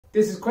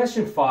This is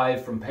question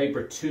 5 from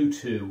paper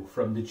 2.2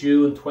 from the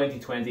June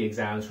 2020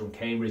 exams from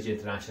Cambridge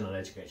International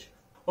Education.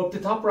 Up the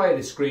top right of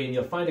the screen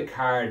you'll find a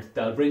card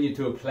that'll bring you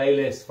to a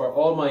playlist for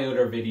all my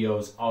other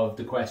videos of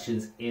the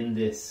questions in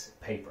this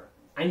paper.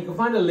 And you can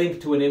find a link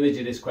to an image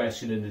of this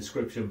question in the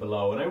description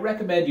below, and I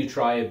recommend you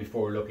try it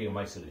before looking at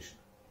my solution.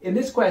 In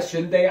this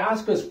question they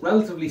ask us,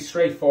 relatively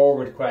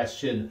straightforward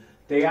question,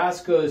 they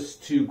ask us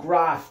to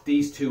graph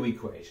these two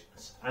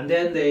equations and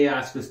then they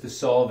ask us to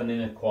solve an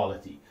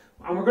inequality.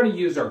 And we're going to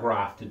use our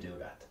graph to do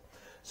that.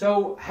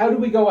 So how do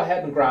we go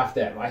ahead and graph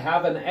them? I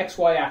have an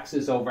XY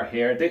axis over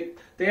here.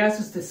 They ask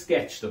us to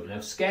sketch them. Now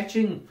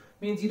sketching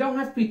means you don't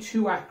have to be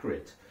too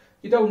accurate.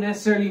 You don't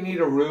necessarily need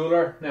a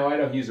ruler. Now I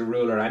don't use a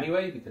ruler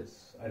anyway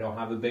because I don't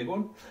have a big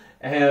one.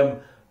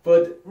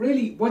 But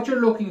really what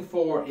you're looking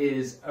for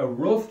is a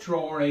rough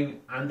drawing,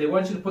 and they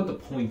want you to put the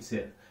points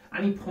in.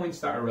 Any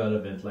points that are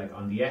relevant, like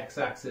on the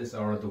x-axis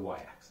or the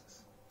y-axis.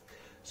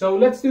 So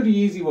let's do the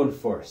easy one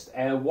first.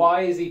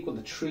 Y is equal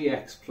to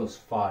 3x plus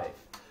 5.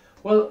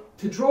 Well,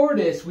 to draw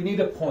this we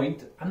need a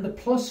point, and the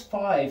plus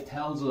 5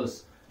 tells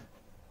us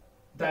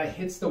that it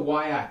hits the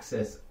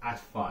y-axis at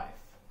 5.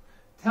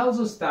 Tells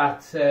us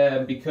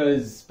that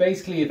because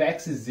basically if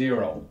x is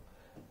 0,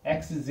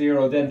 then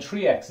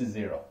 3x is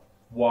 0.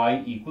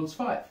 Y equals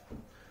 5.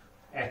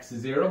 X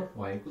is 0,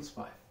 y equals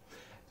 5.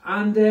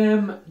 And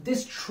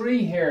this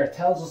tree here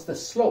tells us the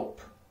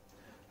slope.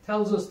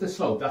 Tells us the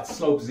slope. That's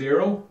slope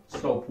 0,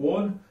 slope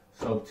 1,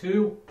 slope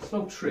 2,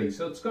 slope 3.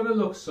 So it's going to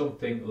look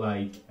something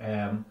like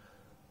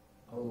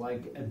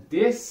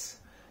this.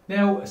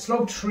 Now,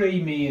 slope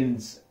 3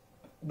 means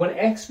when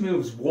x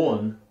moves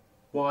 1,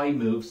 y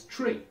moves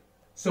 3.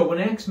 So when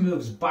x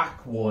moves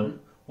back 1,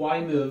 y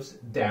moves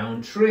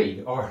down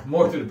 3. Or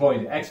more to the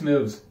point, x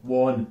moves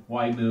 1,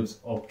 y moves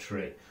up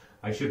 3.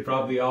 I should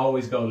probably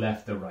always go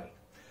left to right.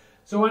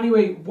 So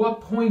anyway,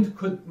 what point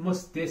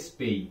must this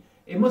be?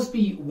 It must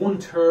be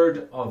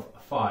 1/3 of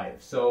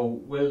 5. So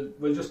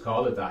we'll just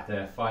call it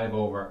that, 5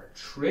 over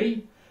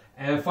 3.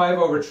 And 5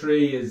 over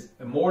 3 is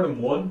more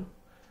than 1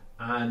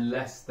 and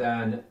less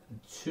than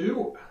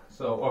 2.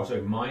 So, oh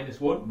sorry, minus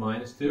 1,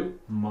 minus 2,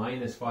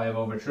 minus 5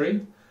 over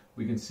 3.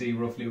 We can see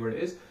roughly where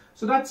it is.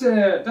 So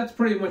that's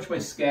pretty much my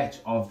sketch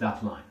of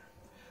that line.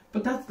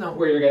 But that's not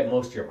where you're getting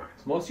most of your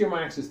marks. Most of your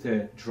marks is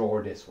to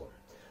draw this one.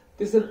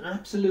 This is an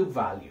absolute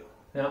value.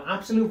 Now,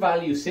 absolute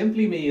value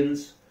simply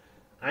means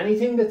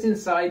anything that's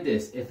inside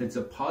this, if it's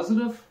a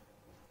positive,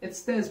 it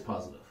stays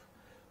positive.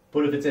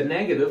 But if it's a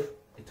negative,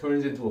 it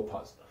turns into a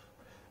positive.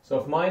 So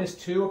if minus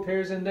 2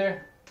 appears in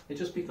there, it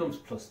just becomes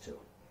plus 2.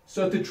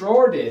 So to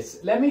draw this,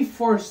 let me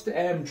first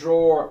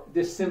draw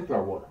this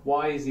simpler one.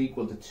 Y is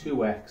equal to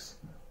 2x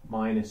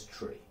minus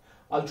 3.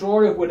 I'll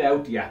draw it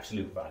without the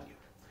absolute value.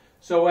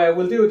 So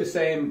we'll do it the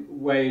same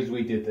way as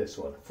we did this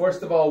one.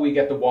 First of all, we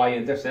get the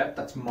y-intercept.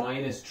 That's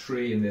minus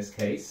 3 in this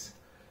case.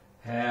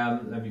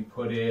 Let me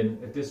put in,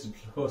 if this is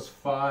plus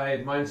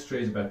 5, minus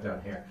 3 is about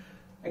down here.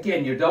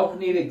 Again, you don't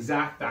need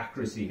exact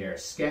accuracy here.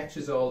 Sketch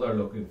is all they're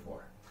looking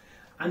for.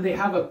 And they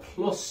have a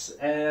plus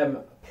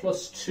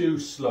 2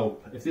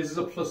 slope. If this is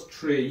a plus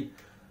 3,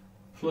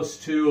 plus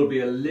 2 will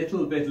be a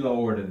little bit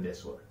lower than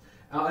this one.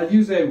 I'll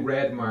use a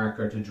red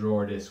marker to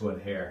draw this one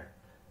here.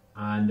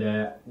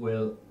 And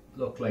will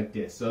look like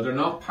this. So they're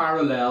not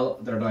parallel,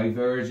 they're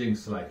diverging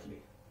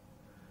slightly.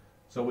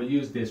 So we'll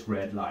use this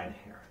red line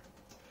here.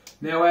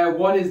 Now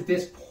what is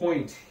this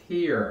point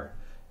here?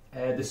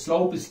 The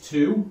slope is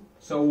 2,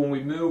 so when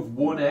we move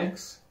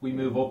 1x, we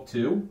move up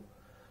 2.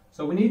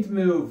 So we need to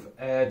move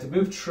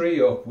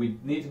 3 up, we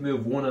need to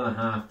move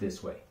 1.5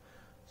 this way.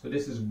 So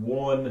this is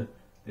 1,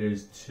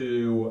 there's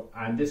 2,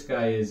 and this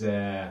guy is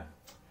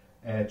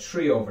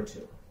 3 over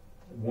 2.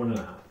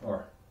 1.5,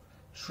 or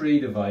 3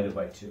 divided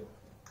by 2.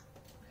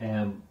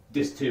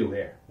 This 2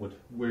 here,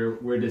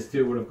 where this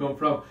 2 would have come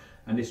from,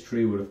 and this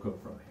 3 would have come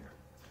from here.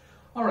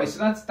 Alright, so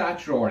that's that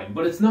drawing,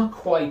 but it's not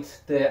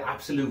quite the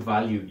absolute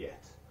value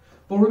yet.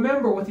 But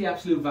remember what the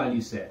absolute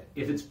value said.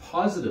 If it's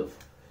positive,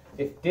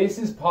 if this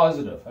is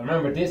positive, and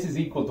remember this is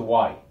equal to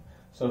y.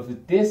 So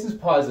if this is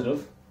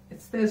positive,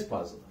 it stays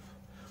positive.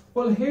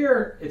 Well,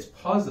 here it's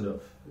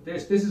positive.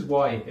 This is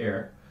y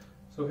here.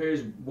 So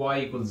here's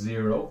y equals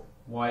 0,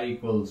 y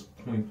equals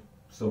point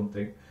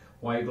something,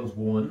 y equals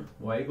 1,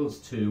 y equals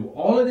 2.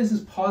 All of this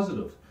is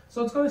positive.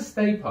 So it's going to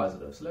stay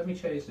positive. So let me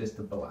change this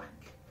to black.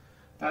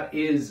 That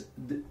is,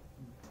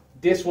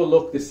 this will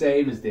look the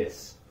same as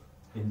this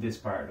in this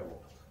part of the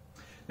world.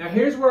 Now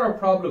here's where our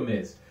problem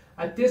is.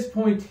 At this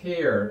point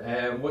here,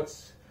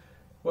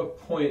 what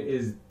point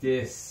is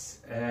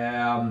this?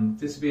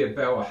 This would be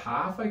about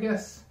 1/2, I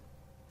guess.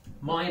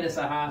 Minus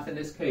 1/2 in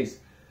this case.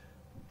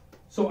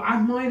 So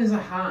at minus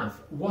 1/2,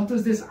 what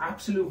does this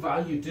absolute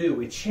value do?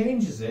 It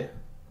changes it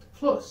to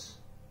plus.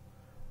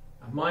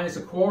 At minus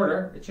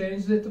 1/4, it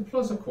changes it to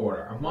plus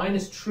 1/4. At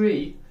minus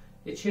 3,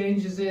 it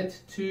changes it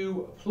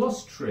to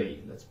plus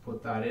 3. Let's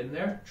put that in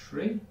there,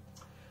 3.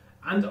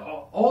 And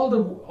all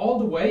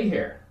the way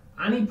here,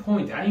 any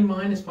point, any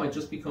minus point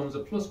just becomes a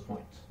plus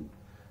point.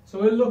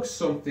 So it looks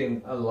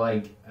something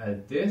like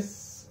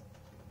this.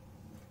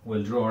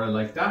 We'll draw it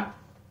like that.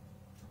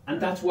 And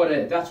that's what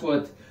an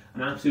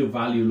absolute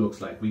value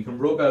looks like. We can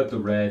rub out the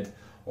red,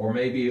 or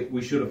maybe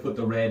we should have put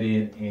the red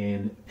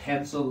in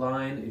pencil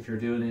line if you're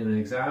doing it in an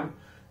exam.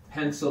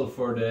 Pencil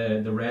for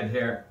the red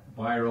hair,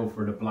 biro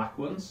for the black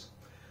ones.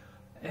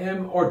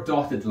 Or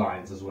dotted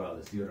lines as well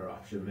is the other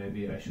option.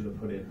 Maybe I should have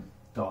put in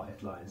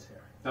dotted lines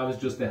here. That was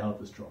just to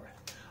help us draw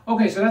it.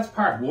 Okay, so that's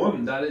part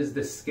one. That is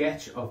the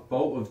sketch of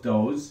both of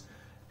those.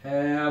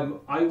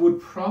 I would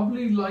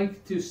probably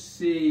like to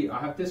see, I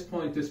have this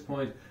point,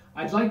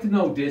 I'd like to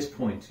know this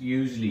point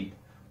usually,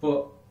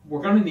 but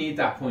we're going to need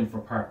that point for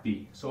part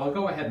B. So I'll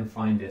go ahead and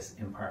find this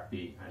in part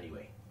B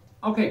anyway.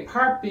 Okay,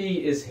 part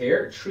B is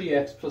here.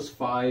 3x plus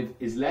 5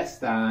 is less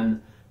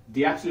than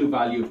the absolute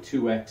value of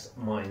 2x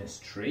minus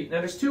 3. Now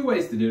there's two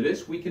ways to do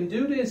this. We can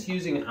do this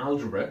using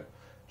algebra.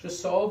 Just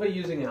solve it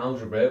using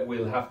algebra.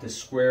 We'll have to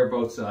square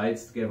both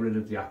sides to get rid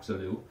of the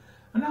absolute.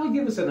 And that'll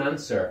give us an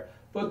answer.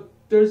 But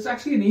there's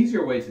actually an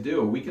easier way to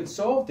do it. We can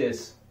solve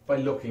this by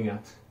looking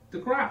at the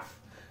graph.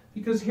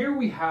 Because here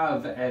we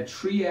have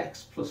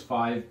 3x plus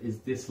 5 is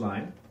this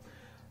line.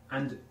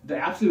 And the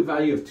absolute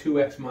value of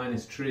 2x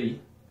minus 3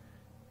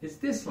 is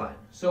this line.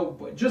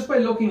 So just by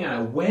looking at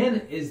it,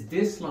 when is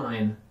this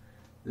line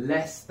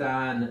less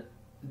than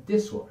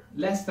this one?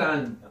 Less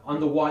than on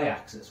the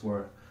y-axis,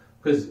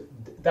 because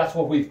that's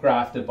what we've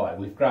graphed it by.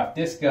 We've graphed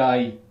this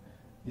guy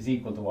is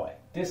equal to y.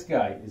 This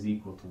guy is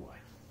equal to y.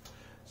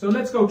 So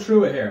let's go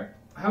through it here.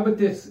 How about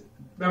this?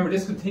 Remember,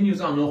 this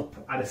continues on up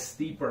at a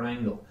steeper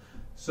angle.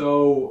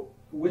 So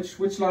which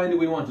line do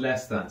we want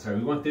less than? Sorry,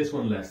 we want this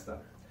one less than.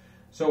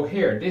 So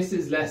here, this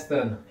is less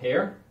than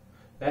here.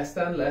 Less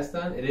than,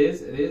 it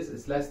is,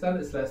 it's less than,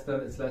 it's less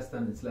than, it's less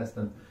than, it's less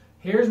than.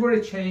 Here's where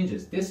it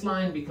changes. This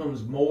line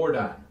becomes more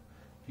than,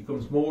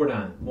 more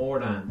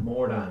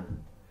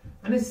than.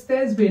 And it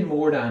stays being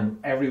more than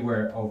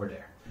everywhere over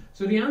there.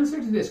 So the answer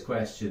to this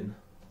question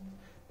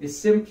is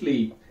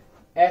simply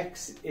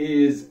x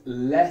is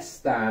less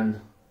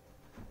than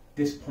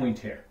this point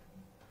here.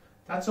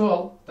 That's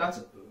all.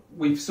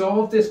 We've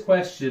solved this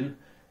question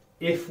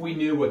if we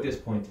knew what this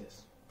point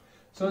is.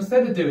 So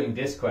instead of doing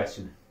this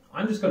question,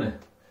 I'm just going to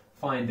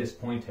find this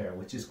point here,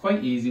 which is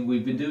quite easy.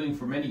 We've been doing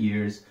for many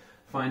years,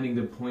 finding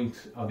the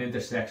point of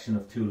intersection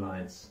of two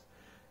lines.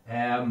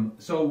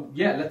 So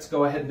yeah, let's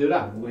go ahead and do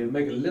that. We'll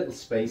make a little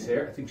space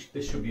here. I think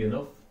this should be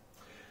enough.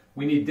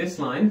 We need this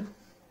line.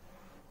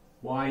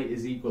 Y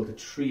is equal to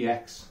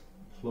 3x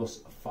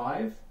plus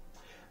 5.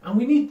 And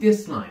we need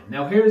this line.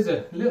 Now here's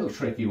a little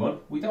tricky one.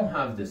 We don't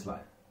have this line.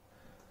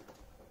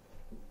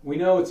 We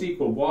know it's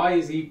equal. Y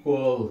is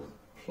equal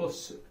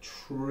plus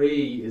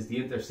 3 is the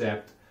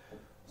intercept.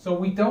 So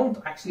we don't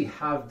actually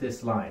have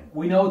this line.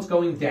 We know it's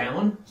going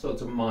down, so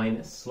it's a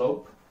minus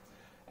slope.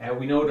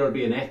 We know there'll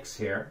be an x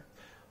here.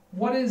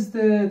 What is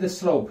the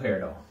slope here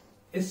though?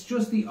 It's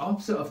just the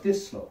opposite of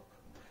this slope.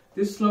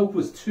 This slope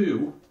was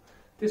 2.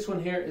 This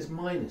one here is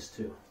minus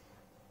 2.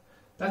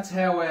 That's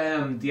how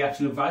the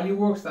absolute value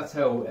works. That's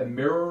how a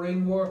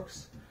mirroring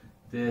works.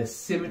 The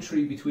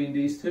symmetry between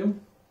these two.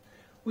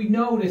 We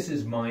know this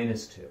is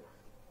minus 2.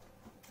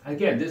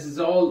 Again, this is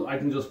all I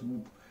can just...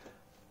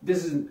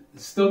 This is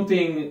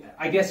something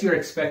I guess you're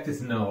expected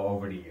to know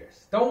over the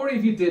years. Don't worry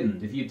if you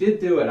didn't. If you did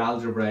do it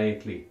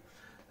algebraically,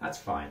 that's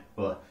fine.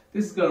 But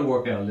this is going to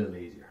work out a little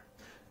easier.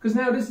 Because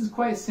now this is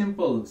quite a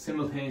simple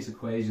simultaneous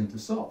equation to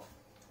solve.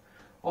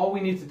 All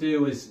we need to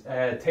do is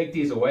take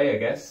these away, I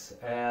guess.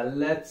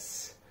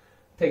 Let's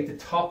take the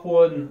top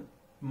one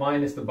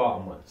minus the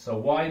bottom one. So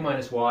y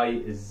minus y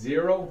is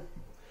 0.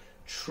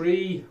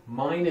 3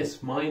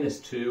 minus minus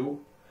 2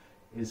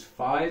 is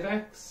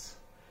 5x.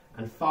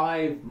 And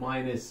 5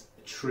 minus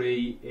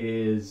 3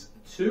 is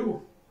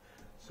 2.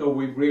 So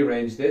we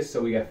rearrange this,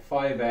 so we get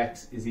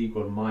 5x is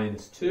equal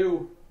minus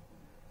 2.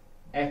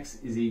 X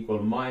is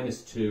equal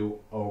minus 2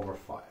 over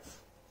 5.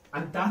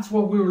 And that's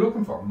what we were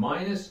looking for,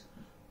 minus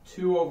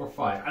 2 over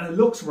 5. And it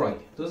looks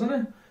right, doesn't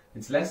it?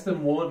 It's less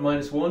than 1,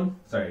 minus 1.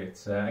 Sorry,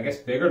 it's I guess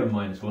bigger than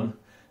minus 1.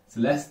 It's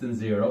less than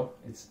 0.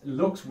 It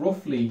looks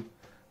roughly,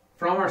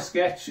 from our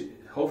sketch,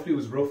 hopefully it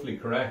was roughly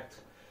correct.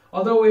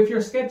 Although if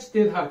your sketch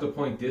did have to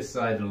point this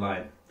side of the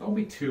line, don't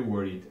be too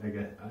worried.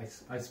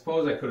 I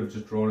suppose I could have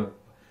just drawn it.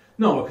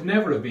 No, it could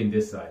never have been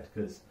this side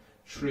because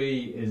 3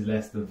 is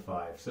less than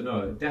 5. So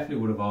no, it definitely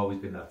would have always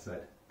been that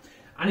side.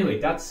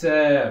 Anyway, that's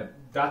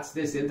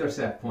this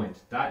intercept point.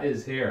 That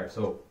is here.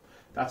 So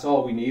that's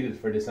all we needed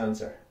for this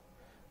answer.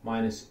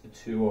 Minus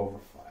 2 over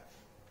 5.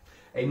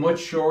 A much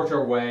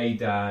shorter way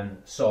than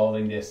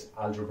solving this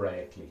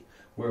algebraically,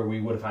 where we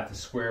would have had to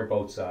square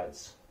both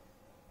sides.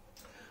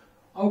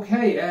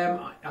 Okay,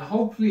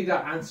 hopefully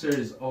that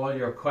answers all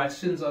your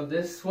questions on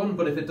this one,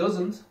 but if it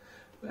doesn't,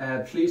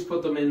 please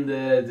put them in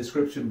the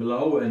description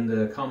below, in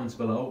the comments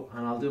below,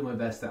 and I'll do my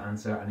best to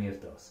answer any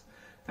of those.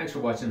 Thanks for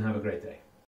watching, have a great day.